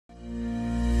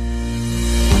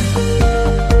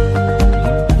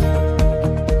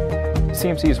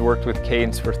CMC has worked with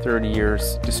Cadence for 30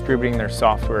 years, distributing their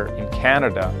software in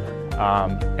Canada,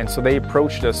 and so they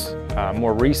approached us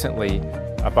more recently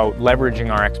about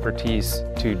leveraging our expertise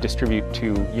to distribute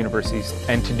to universities.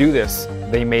 And to do this,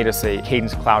 they made us a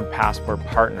Cadence Cloud Passport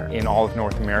Partner in all of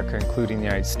North America, including the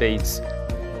United States.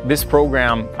 This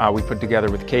program we put together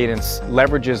with Cadence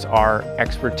leverages our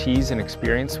expertise and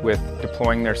experience with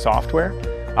deploying their software,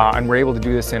 and we're able to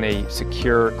do this in a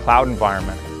secure cloud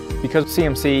environment. Because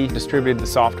CMC distributed the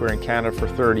software in Canada for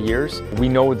 30 years, we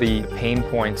know the pain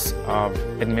points of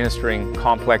administering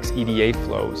complex EDA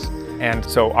flows. And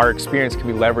so our experience can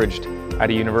be leveraged at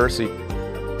a university.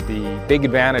 The big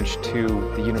advantage to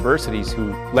the universities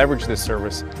who leverage this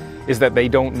service is that they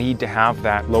don't need to have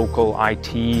that local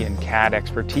IT and CAD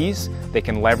expertise. They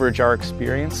can leverage our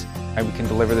experience and we can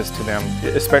deliver this to them,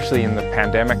 especially in the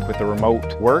pandemic with the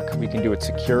remote work. We can do it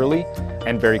securely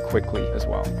and very quickly as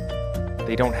well.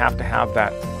 They don't have to have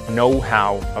that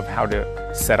know-how of how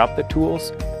to set up the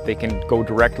tools. They can go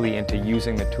directly into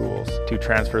using the tools to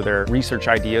transfer their research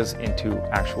ideas into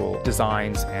actual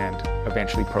designs and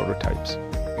eventually prototypes.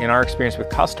 In our experience with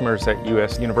customers at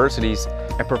US universities,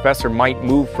 a professor might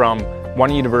move from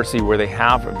one university where they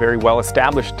have a very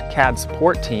well-established CAD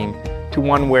support team to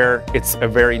one where it's a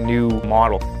very new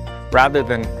model. Rather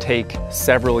than take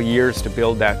several years to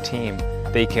build that team,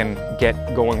 they can get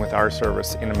going with our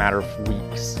service in a matter of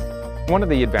weeks. One of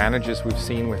the advantages we've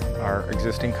seen with our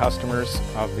existing customers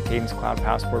of the Cadence Cloud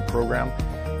Passport program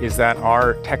is that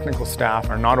our technical staff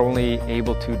are not only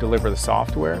able to deliver the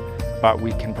software, but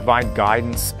we can provide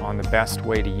guidance on the best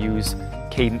way to use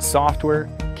Cadence software,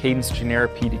 Cadence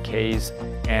generic PDKs,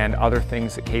 and other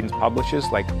things that Cadence publishes,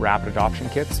 like rapid adoption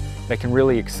kits, that can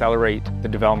really accelerate the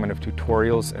development of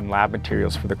tutorials and lab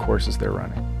materials for the courses they're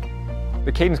running.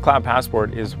 The Cadence Cloud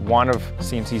Passport is one of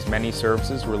CMC's many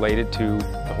services related to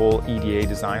the whole EDA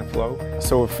design flow.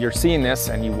 So if you're seeing this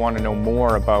and you want to know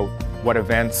more about what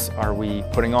events are we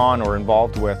putting on or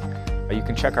involved with, you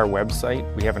can check our website.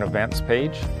 We have an events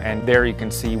page, and there you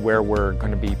can see where we're going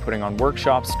to be putting on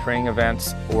workshops, training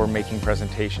events, or making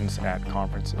presentations at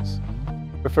conferences.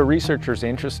 If a researcher is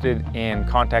interested in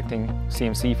contacting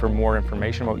CMC for more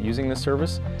information about using this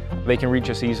service, they can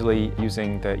reach us easily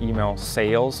using the email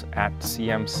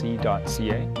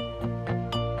sales@cmc.ca.